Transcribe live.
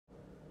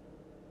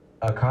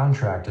A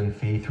contract and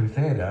phi through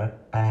theta.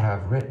 I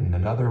have written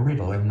another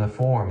riddle in the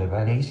form of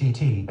an ACT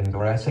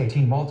and/or SAT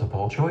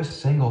multiple choice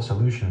single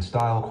solution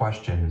style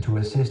question to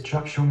assist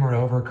Chuck Schumer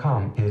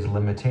overcome his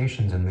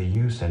limitations in the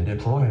use and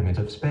deployment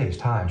of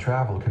space-time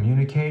travel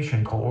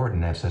communication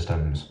coordinate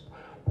systems.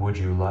 Would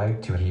you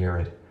like to hear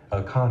it?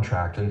 A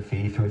contract and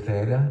phi through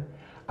theta?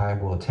 I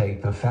will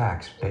take the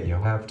fact that you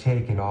have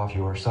taken off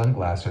your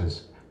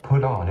sunglasses,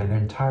 put on an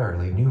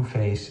entirely new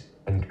face,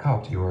 and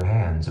cupped your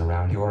hands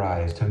around your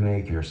eyes to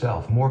make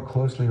yourself more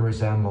closely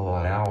resemble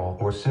an owl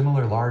or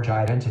similar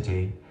large-eyed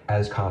entity,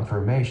 as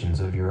confirmations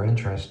of your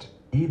interest,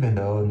 even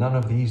though none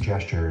of these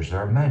gestures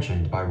are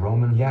mentioned by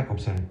Roman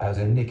Jakobson as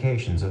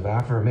indications of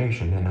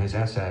affirmation in his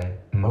essay,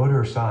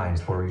 Motor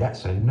Signs for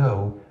Yes and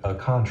No, A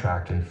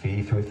Contract and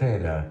Phi through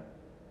Theta.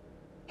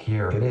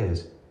 Here it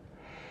is.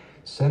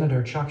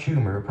 Senator Chuck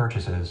Schumer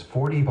purchases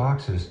 40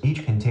 boxes,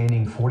 each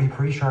containing 40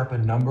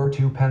 pre-sharpened number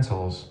 2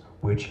 pencils,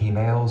 which he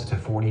mails to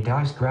 40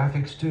 DICE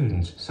graphic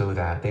students so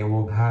that they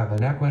will have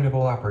an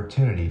equitable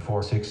opportunity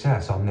for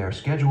success on their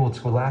scheduled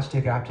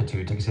scholastic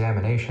aptitude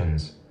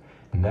examinations.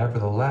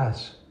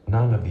 Nevertheless,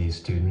 none of these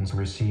students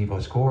receive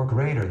a score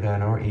greater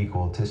than or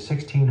equal to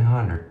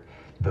 1600.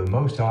 The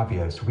most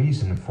obvious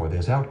reason for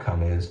this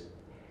outcome is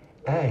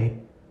A.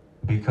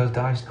 Because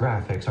DICE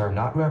graphics are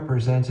not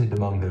represented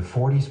among the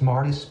 40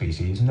 smartest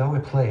species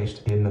NOAA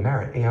placed in the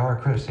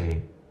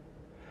meritocracy.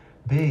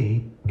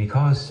 B.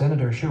 Because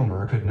Senator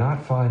Schumer could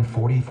not find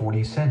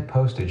 40-cent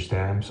postage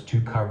stamps to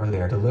cover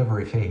their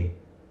delivery fee.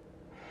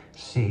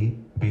 C.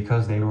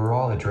 Because they were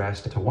all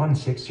addressed to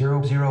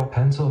 1600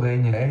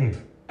 Pennsylvania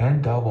Ave,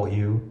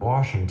 NW,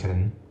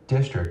 Washington,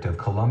 District of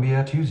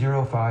Columbia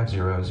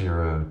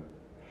 20500.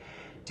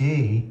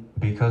 D.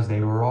 Because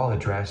they were all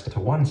addressed to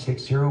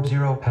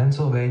 1600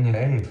 Pennsylvania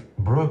Ave,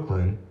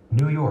 Brooklyn,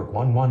 New York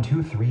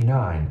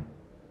 11239.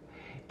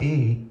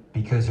 E.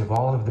 Because of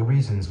all of the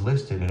reasons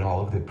listed in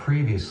all of the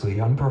previously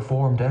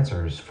unperformed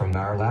answers from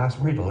our last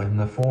riddle in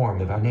the form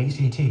of an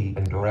ACT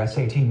and/or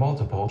SAT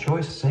multiple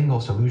choice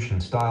single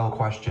solution style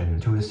question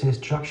to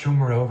assist Chuck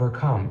Schumer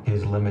overcome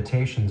his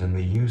limitations in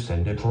the use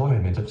and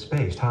deployment of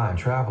space-time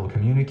travel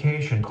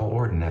communication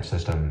coordinate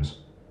systems.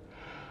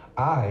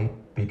 I.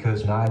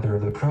 Because neither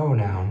the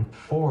pronoun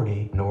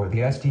 40 nor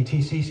the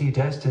STTCC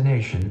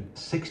destination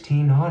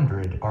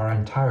 1600 are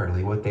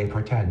entirely what they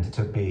pretend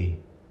to be.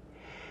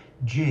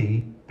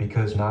 G.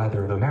 Because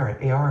neither the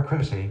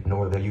meritocracy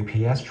nor the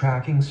UPS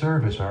tracking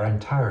service are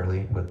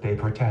entirely what they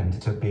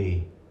pretend to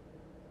be.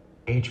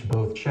 H.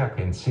 Both check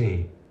and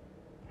C.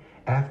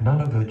 F.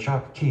 None of the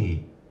Chuck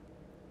key.